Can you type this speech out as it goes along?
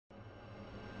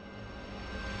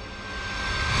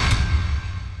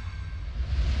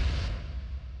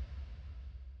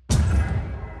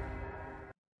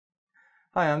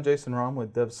Hi, I'm Jason Rahm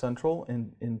with DevCentral,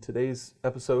 and in today's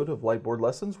episode of Lightboard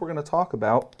Lessons, we're going to talk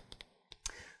about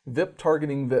VIP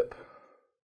targeting VIP.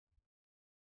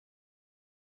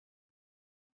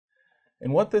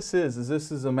 And what this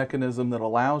is a mechanism that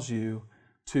allows you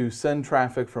to send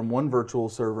traffic from one virtual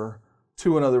server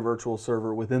to another virtual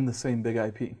server within the same big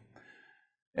IP.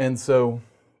 And so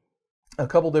a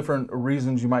couple different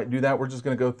reasons you might do that. We're just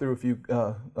going to go through a few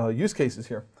use cases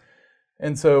here.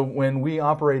 And so when we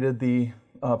operated the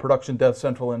production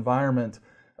DevCentral environment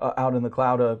out in the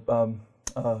cloud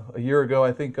a year ago,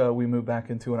 I think we moved back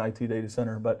into an IT data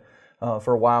center, but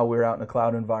for a while we were out in a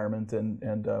cloud environment,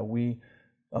 and we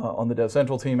on the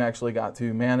DevCentral team actually got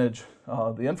to manage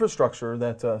the infrastructure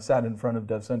that sat in front of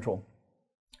DevCentral.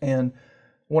 And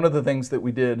one of the things that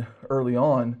we did early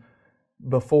on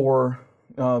before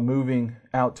moving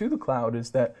out to the cloud is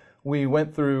that we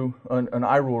went through an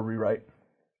iRule rewrite.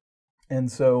 And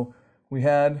so we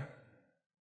had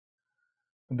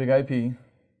a big IP,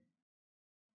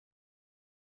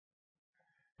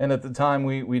 and at the time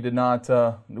we did not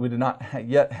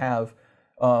yet have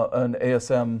an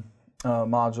ASM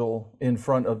module in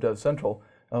front of DevCentral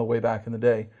way back in the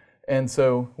day. And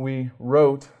so we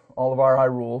wrote all of our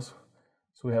iRules.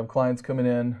 So we have clients coming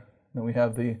in, then we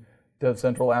have the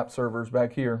DevCentral app servers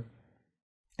back here,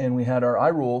 and we had our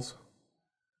iRules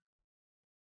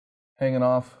hanging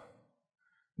off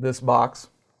this box,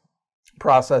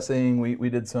 processing. We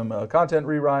did some content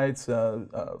rewrites,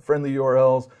 friendly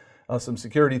URLs, some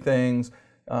security things,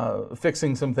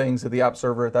 fixing some things that the app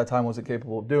server at that time wasn't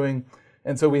capable of doing.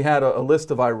 And so we had a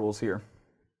list of iRules here.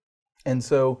 And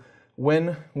so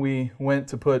when we went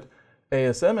to put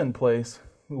ASM in place,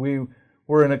 we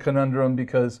were in a conundrum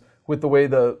because with the way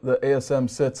the ASM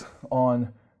sits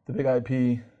on the big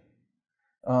IP,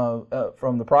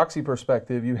 from the proxy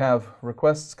perspective, you have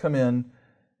requests come in,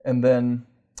 and then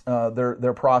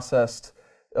they're processed,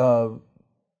 on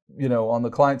the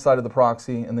client side of the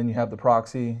proxy, and then you have the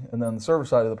proxy, and then the server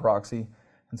side of the proxy,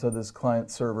 and so this client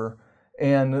server.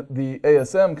 And the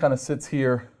ASM kind of sits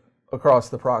here across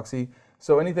the proxy,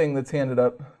 so anything that's handed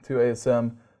up to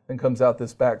ASM then comes out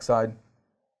this backside.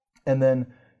 And then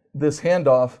this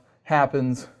handoff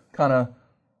happens kind of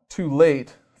too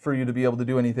late for you to be able to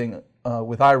do anything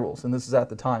with iRules, and this is at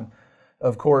the time.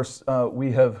 Of course,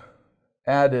 we have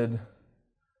added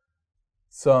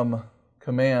some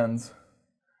commands,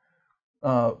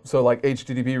 so like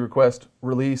HTTP request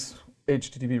release,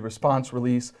 HTTP response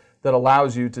release, that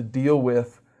allows you to deal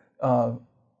with the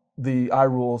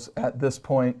iRules at this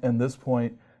point and this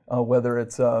point, whether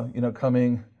it's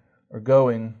coming or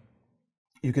going.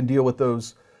 You can deal with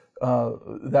those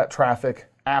that traffic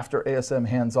after ASM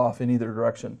hands off in either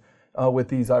direction with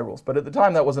these iRules. But at the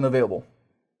time that wasn't available.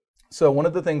 So one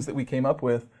of the things that we came up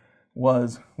with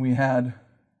was we had,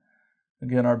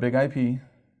 again, our big IP, and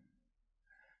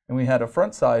we had a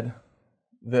front side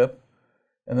VIP,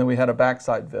 and then we had a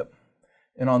backside VIP.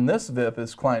 And on this VIP,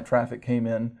 as client traffic came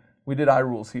in, we did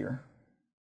iRules here.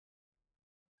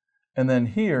 And then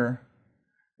here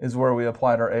is where we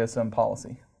applied our ASM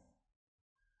policy.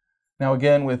 Now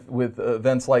again, with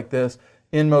events like this,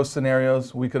 in most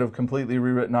scenarios, we could have completely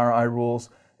rewritten our iRules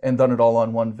and done it all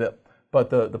on one VIP. But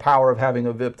the power of having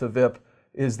a VIP to VIP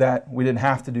is that we didn't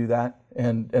have to do that,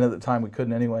 and at the time we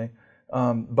couldn't anyway.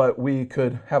 But we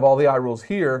could have all the iRules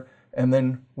here, and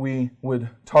then we would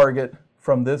target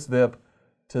from this VIP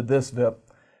to this VIP.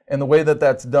 And the way that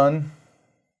that's done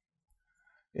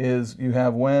is you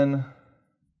have when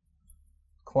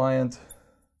client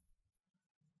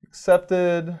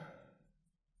accepted,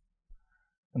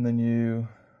 and then you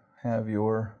have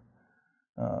your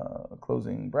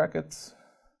closing brackets.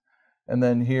 And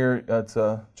then here it's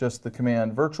just the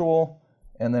command virtual,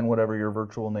 and then whatever your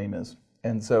virtual name is.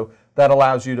 And so that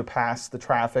allows you to pass the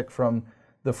traffic from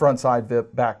the front side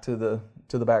VIP back to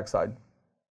the back side.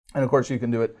 And of course you can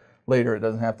do it later. It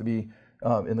doesn't have to be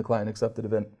in the client accepted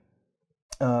event.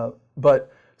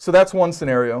 So that's one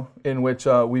scenario in which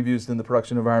we've used in the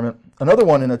production environment. Another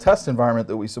one in a test environment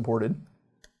that we supported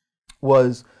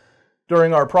was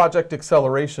during our project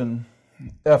acceleration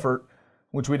effort,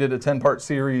 which we did a 10-part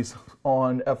series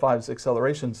on F5's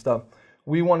acceleration stuff.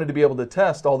 We wanted to be able to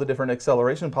test all the different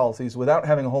acceleration policies without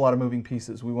having a whole lot of moving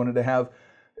pieces. We wanted to have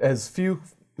as few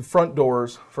front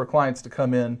doors for clients to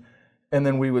come in, and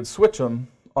then we would switch them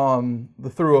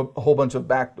through a whole bunch of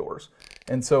back doors.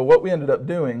 And so what we ended up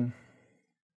doing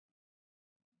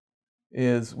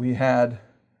is we had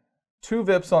two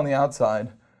VIPs on the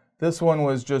outside. This one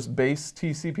was just base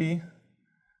TCP.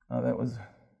 That was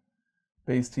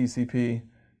base TCP.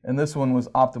 And this one was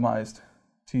optimized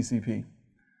TCP.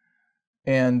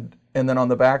 And then on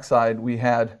the back side, we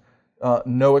had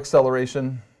no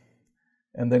acceleration,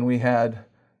 and then we had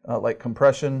like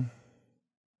compression,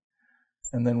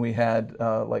 and then we had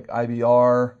like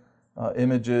IVR,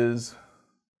 images,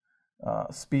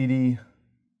 speedy,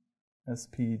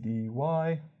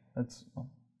 SPDY, that's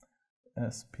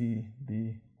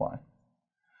SPDY.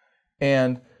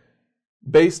 And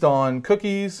based on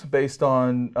cookies, based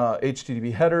on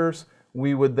HTTP headers,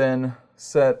 we would then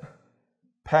set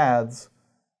paths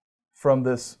from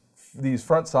these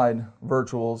front-side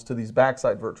virtuals to these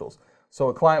backside virtuals. So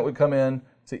a client would come in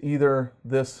to either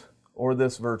this or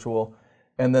this virtual,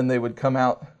 and then they would come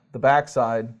out the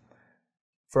backside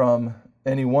from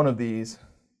any one of these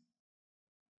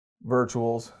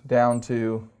virtuals down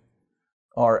to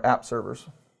our app servers.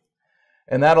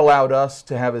 And that allowed us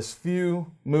to have as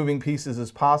few moving pieces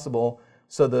as possible,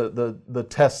 so the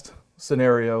test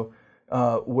scenario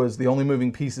was the only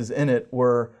moving pieces in it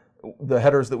were the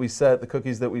headers that we set, the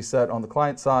cookies that we set on the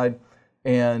client side,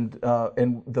 and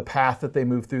the path that they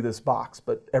moved through this box.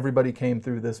 But everybody came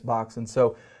through this box, and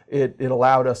so it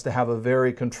allowed us to have a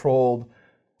very controlled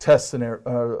test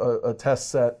scenario, a test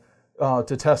set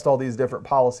to test all these different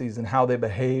policies and how they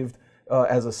behaved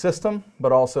as a system,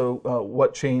 but also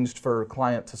what changed for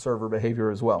client to server behavior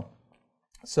as well.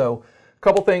 So a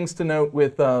couple things to note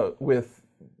with VIP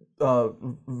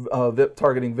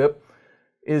targeting VIP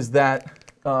is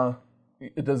that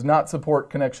it does not support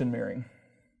connection mirroring.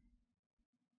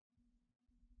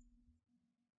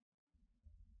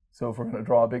 So if we're going to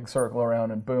draw a big circle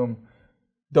around and boom,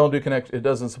 don't do connection. It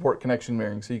doesn't support connection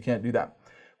mirroring, so you can't do that.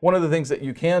 One of the things that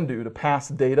you can do to pass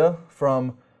data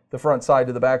from the front side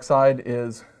to the back side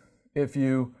is if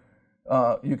you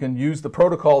can use the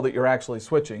protocol that you're actually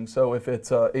switching. So if it's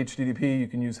HTTP, you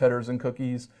can use headers and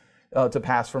cookies to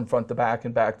pass from front to back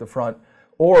and back to front.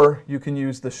 Or you can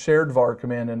use the shared var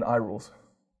command in iRules.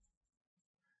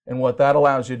 And what that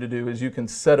allows you to do is you can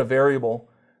set a variable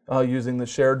using the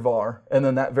shared var, and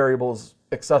then that variable is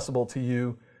accessible to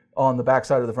you on the back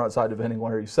side or the front side, depending on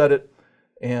where you set it.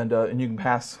 And you can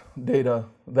pass data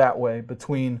that way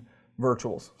between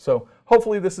virtuals. So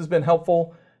hopefully this has been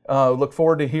helpful. Look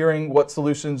forward to hearing what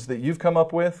solutions that you've come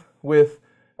up with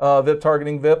VIP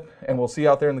targeting VIP, and we'll see you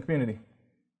out there in the community.